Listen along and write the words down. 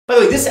By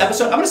the way, this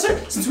episode, I'm gonna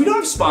start, since we don't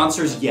have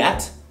sponsors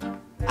yet,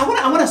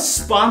 I wanna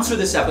sponsor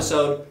this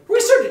episode. We're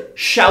gonna start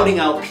shouting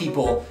out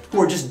people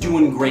who are just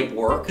doing great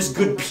work, just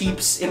good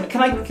peeps.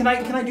 Can I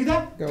do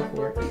that? Go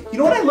for it. You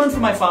know what I learned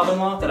from my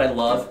father-in-law that I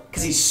love?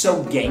 Because he's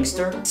so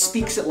gangster,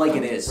 speaks it like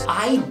it is.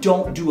 I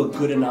don't do a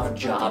good enough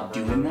job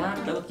doing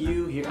that. Look,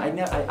 you here,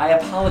 I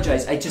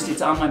apologize,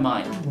 it's on my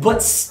mind.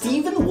 But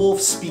Stephen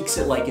Wolf speaks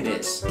it like it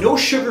is. No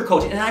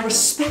sugarcoat, and I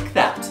respect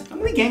that. I'm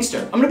gonna be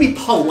gangster. I'm gonna be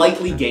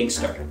politely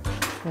gangster.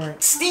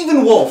 Right.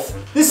 Stephen Wolf,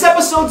 this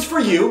episode's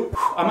for you.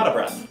 I'm out of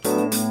breath.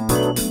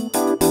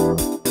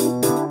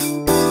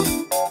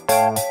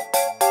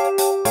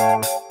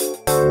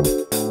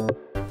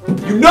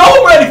 You know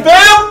I'm ready,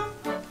 fam!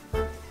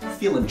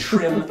 Feeling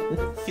trim,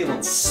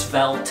 feeling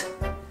svelte,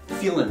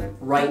 feeling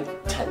right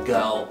to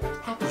go.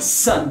 Happy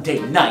Sunday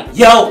night,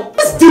 yo!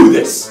 Let's do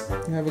this!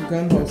 You have a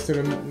gun holster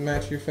to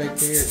match your fake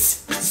beard.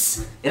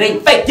 It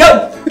ain't fake,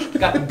 yo!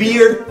 Got the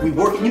beard, we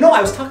working. You know,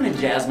 I was talking to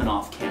Jasmine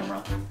off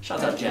camera.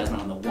 Shouts out Jasmine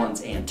on the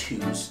ones and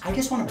twos. I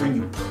just want to bring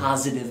you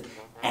positive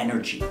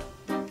energy.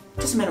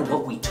 Doesn't matter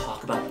what we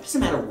talk about.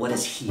 Doesn't matter what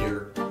is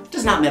here.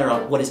 Does not matter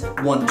what is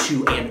 1,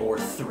 2, and or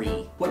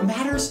 3. What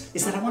matters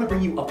is that I want to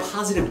bring you a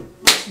positive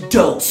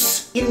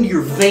dose in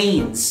your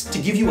veins to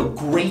give you a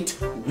great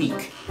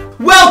week.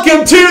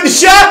 Welcome to the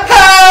show!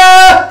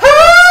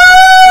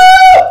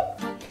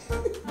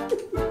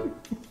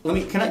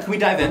 Can we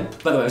dive in?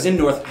 By the way, I was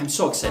in I'm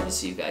so excited to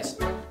see you guys.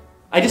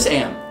 I just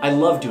am. I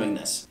love doing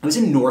this. I was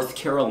in North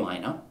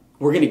Carolina.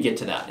 We're gonna get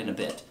to that in a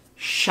bit.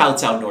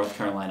 Shouts out North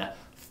Carolina.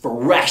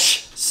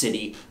 Fresh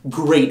city,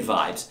 great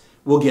vibes.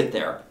 We'll get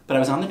there. But I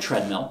was on the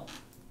treadmill,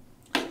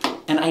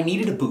 and I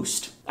needed a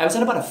boost. I was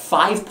at about a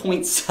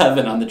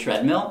 5.7 on the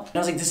treadmill, and I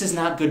was like, this is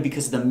not good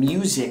because the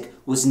music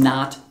was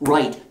not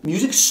right.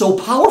 Music's so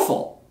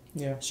powerful.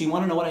 Yeah. So you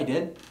wanna know what I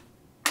did?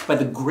 By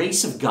the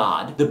grace of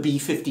God, the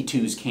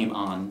B-52s came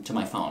on to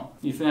my phone.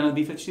 You a fan of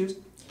the B-52s?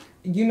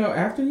 You know,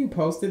 after you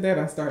posted that,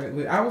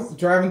 I was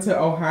driving to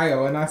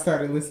Ohio and I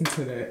started listening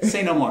to that.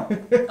 Say no more.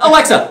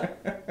 Alexa,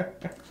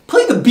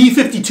 play the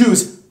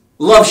B-52s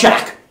Love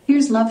Shack.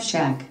 Here's Love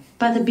Shack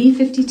by the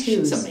B-52s.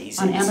 It's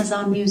amazing. On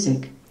Amazon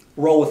Music.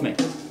 Roll with me.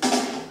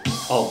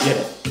 Oh, get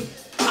it.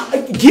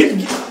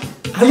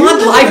 I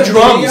want live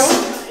drums.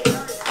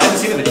 I haven't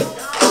seen the video.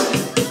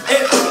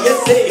 If you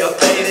see your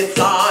faded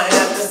sign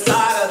at the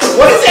side of the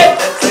What is it?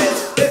 that says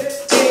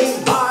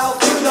 15 miles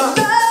to the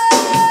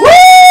Woo!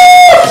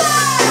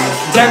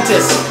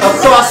 Dentist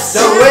across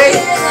the way,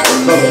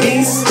 but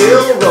he's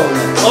still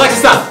rolling. Alexa,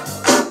 stop.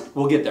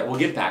 We'll get there. We'll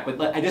get back.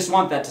 But I just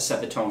want that to set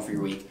the tone for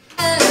your week.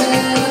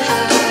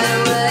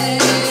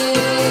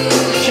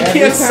 She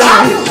can't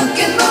stop.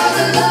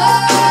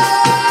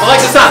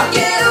 Alexa, stop.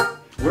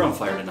 We're on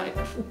fire tonight.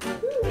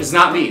 It's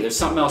not me. There's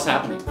something else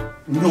happening.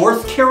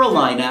 North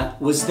Carolina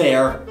was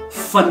there.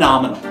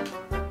 Phenomenal.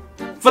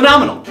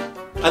 Phenomenal.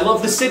 I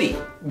love the city.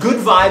 Good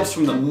vibes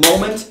from the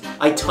moment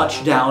I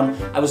touched down.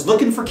 I was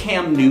looking for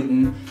Cam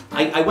Newton.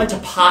 I went to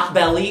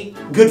Potbelly.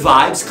 Good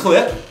vibes.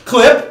 Clip.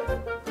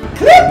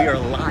 We are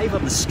live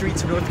on the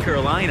streets of North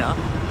Carolina.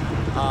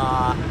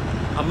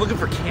 I'm looking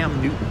for Cam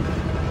Newton.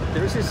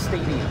 There's his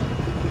stadium.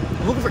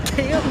 I'm looking for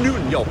Cam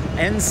Newton. Yo,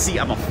 NC,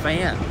 I'm a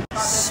fan.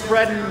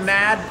 Spreading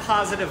mad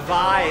positive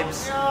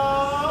vibes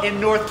in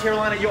North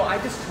Carolina. Yo, I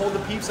just told the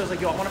peeps, I was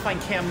like, yo, I want to find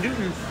Cam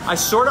Newton. I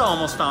sort of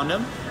almost found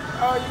him.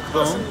 Oh, you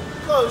close. Boom.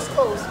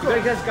 Close.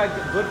 You guys got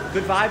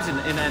good vibes in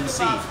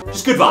NC.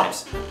 Just good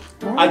vibes.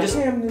 Why would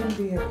Cam Newton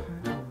be a pilot?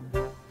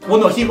 Well,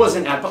 no, he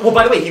wasn't at... Well,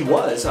 by the way, he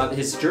was.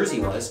 His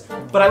jersey was.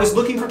 But I was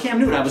looking for Cam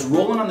Newton. I was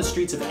rolling on the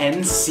streets of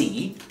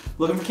NC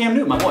looking for Cam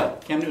Newton, my boy.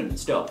 Cam Newton,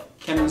 it's dope.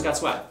 Cam Newton's got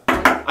swag.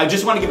 I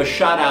just want to give a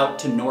shout out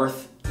to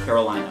North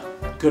Carolina.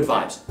 Good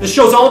vibes. This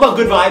show's all about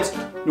good vibes.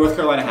 North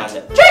Carolina has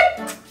it.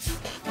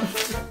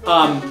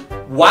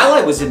 While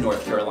I was in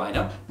North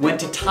Carolina, went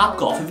to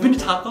TopGolf. Have you been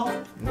to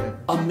TopGolf? Yeah.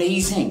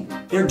 Amazing.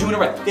 They're doing it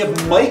right. They have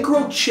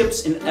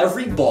microchips in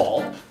every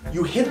ball.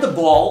 You hit the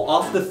ball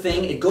off the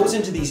thing, it goes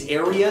into these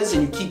areas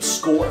and you keep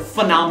score.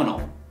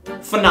 Phenomenal.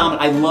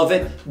 Phenomenal. I love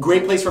it.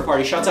 Great place for a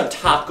party. Shouts out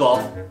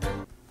TopGolf.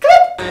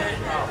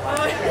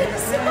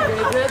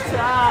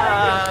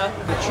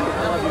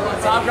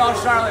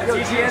 TopGolf Charlotte,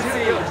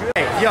 TGNC.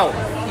 Hey, yo,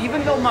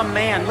 even though my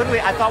man,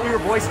 literally, I thought we were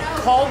boys,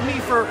 called me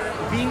for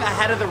being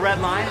ahead of the red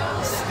line,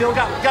 still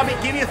got me,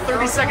 gave me a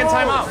 30-second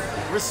timeout.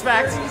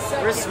 Respect.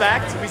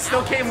 We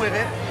still came with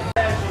it.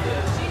 Here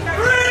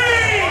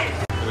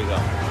we go.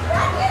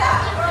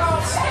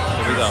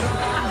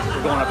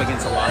 We're going up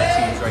against a lot of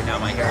teams right now.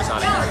 My hair's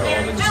out of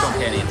control, but just don't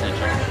pay any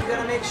attention. You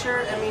gotta make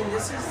sure. I mean,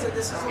 this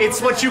is.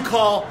 It's what you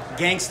call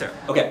gangster.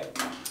 Okay.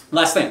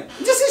 Last thing.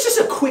 This is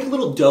just a quick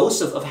little dose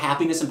of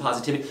happiness and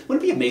positivity.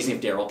 Wouldn't it be amazing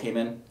if Daryl came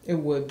in? It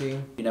would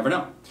be. You never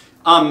know.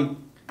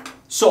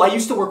 So I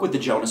used to work with the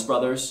Jonas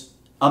Brothers.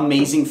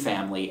 Amazing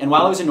family. And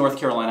while I was in North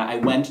Carolina, I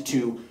went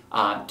to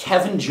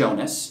Kevin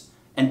Jonas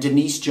and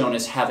Denise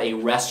Jonas have a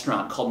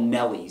restaurant called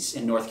Nellie's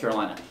in North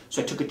Carolina.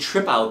 So I took a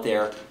trip out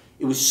there.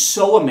 It was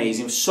so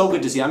amazing. It was so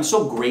good to see. I'm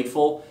so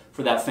grateful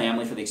for that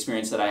family, for the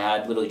experience that I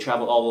had. Literally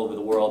traveled all over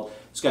the world.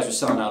 Those guys were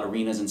selling out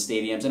arenas and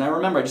stadiums. And I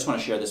remember, I just want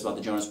to share this about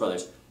the Jonas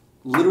Brothers.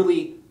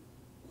 Literally,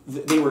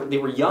 they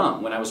were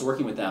young when I was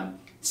working with them,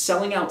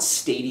 selling out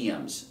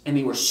stadiums, and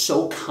they were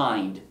so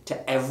kind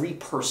to every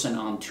person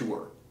on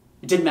tour.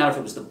 It didn't matter if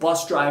it was the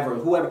bus driver or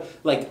whoever.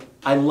 Like,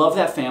 I love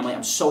that family.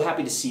 I'm so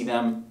happy to see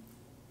them.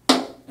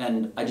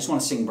 And I just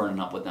want to sing Burning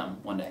Up with them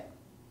one day.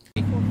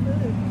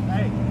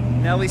 Hey,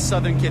 Nellie's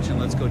Southern Kitchen.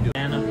 Let's go do it.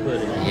 Banana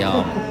pudding.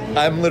 Yum.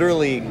 I'm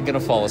literally going to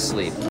fall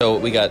asleep. So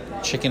we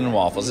got chicken and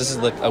waffles. This is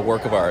like a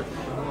work of art.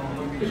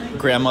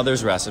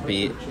 Grandmother's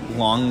recipe.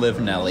 Long live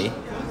Nellie.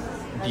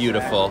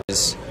 Beautiful.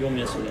 You'll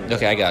miss me.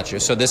 Okay, I got you.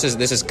 So this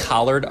is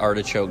collard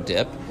artichoke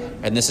dip,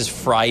 and this is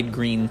fried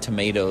green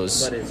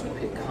tomatoes. But it's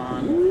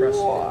pecan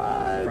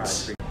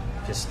crusted.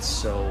 Just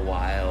so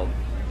wild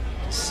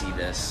to see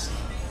this.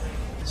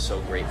 So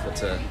grateful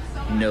to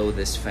know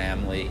this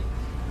family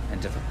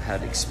and to have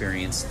had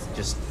experienced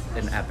just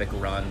an epic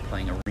run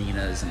playing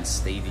arenas and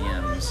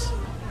stadiums.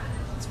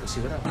 Let's go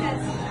see what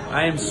happens.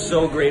 I am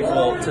so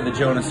grateful to the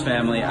Jonas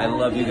family. I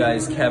love you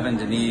guys, Kevin,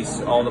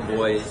 Denise, all the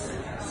boys.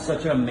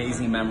 Such an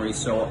amazing memory.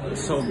 So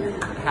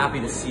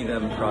happy to see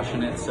them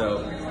crushing it.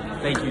 So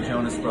thank you,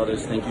 Jonas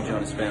Brothers. Thank you,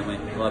 Jonas family.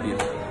 Love you.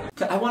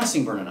 I want to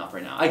sing Burning Up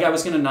right now. Like, I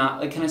was gonna not.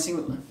 Like, can I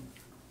sing?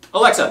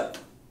 Alexa,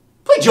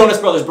 play Jonas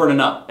Brothers Burning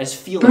Up. I just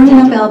feel Burning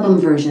like Up album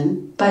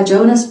version by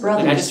Jonas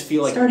Brothers. Like, I just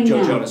feel like starting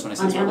Joe now Jonas when I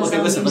sing. on Amazon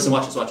Okay, listen, Music.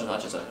 watch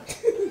this.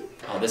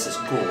 Oh, this is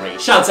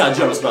great. Shouts out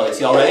Jonas Brothers.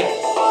 Y'all ready?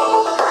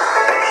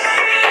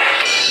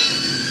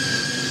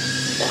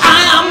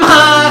 I'm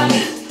hot,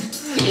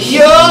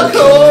 you're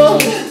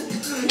cold.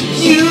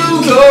 You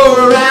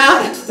go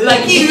around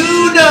like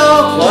you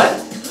know what?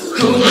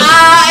 Who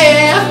I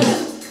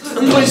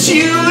am, but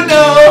you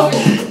know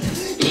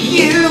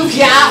you've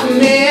got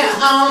me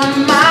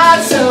on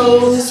my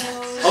toes.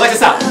 Alexa,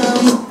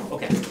 stop.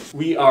 Okay,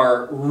 we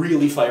are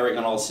really firing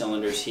on all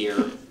cylinders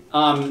here.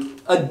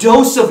 A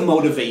dose of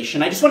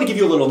motivation. I just want to give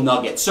you a little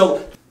nugget.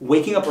 So,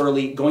 waking up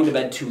early, going to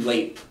bed too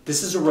late.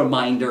 This is a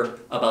reminder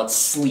about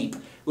sleep.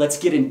 Let's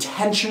get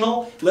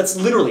intentional. Let's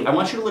literally, I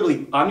want you to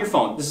literally, on your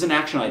phone, this is an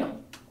action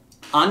item.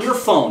 On your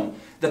phone,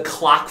 the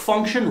clock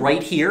function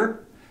right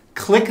here,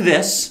 click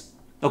this,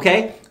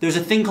 okay? There's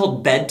a thing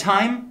called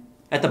bedtime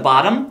at the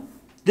bottom.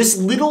 This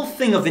little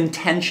thing of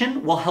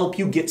intention will help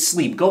you get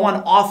sleep. Go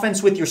on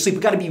offense with your sleep.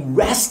 We gotta be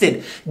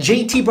rested.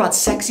 JT brought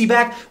sexy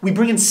back. We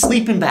bring in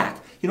sleeping back.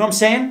 You know what I'm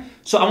saying?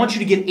 So I want you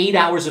to get 8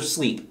 hours of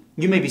sleep.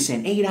 You may be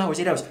saying, 8 hours,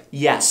 8 hours.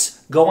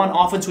 Yes, go on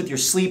offense with your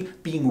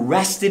sleep. Being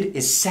rested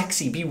is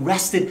sexy. Be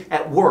rested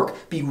at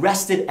work. Be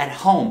rested at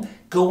home.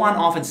 Go on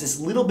offense. This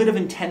little bit of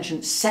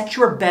intention. Set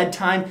your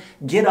bedtime.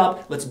 Get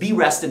up. Let's be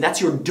rested. That's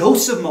your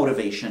dose of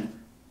motivation.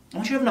 I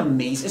want you to have an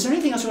amazing... Is there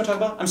anything else you want to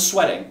talk about? I'm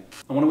sweating.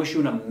 I want to wish you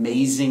an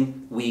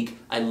amazing week.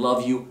 I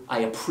love you. I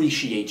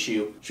appreciate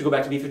you. Should we go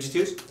back to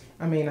B-52s?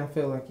 I mean, I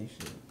feel like you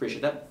should.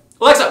 Appreciate that.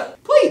 Alexa,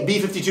 play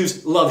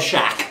B-52's Love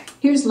Shack.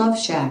 Here's Love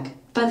Shack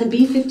by the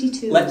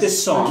B-52s. Let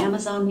this song on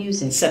Amazon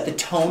Music. set the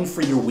tone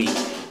for your week.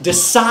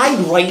 Decide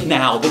right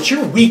now that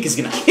your week is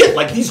gonna hit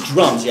like these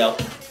drums, yo.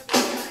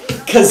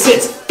 Cause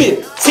it's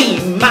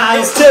 15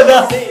 miles to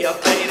the...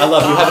 I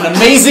love you. Have an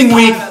amazing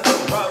week.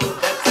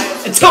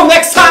 Until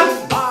next time,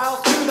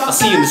 I'll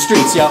see you in the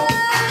streets, yo.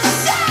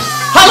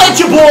 Holla at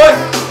your boy.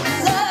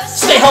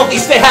 Stay healthy,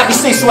 stay happy,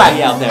 stay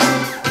swaggy out there.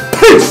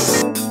 Peace.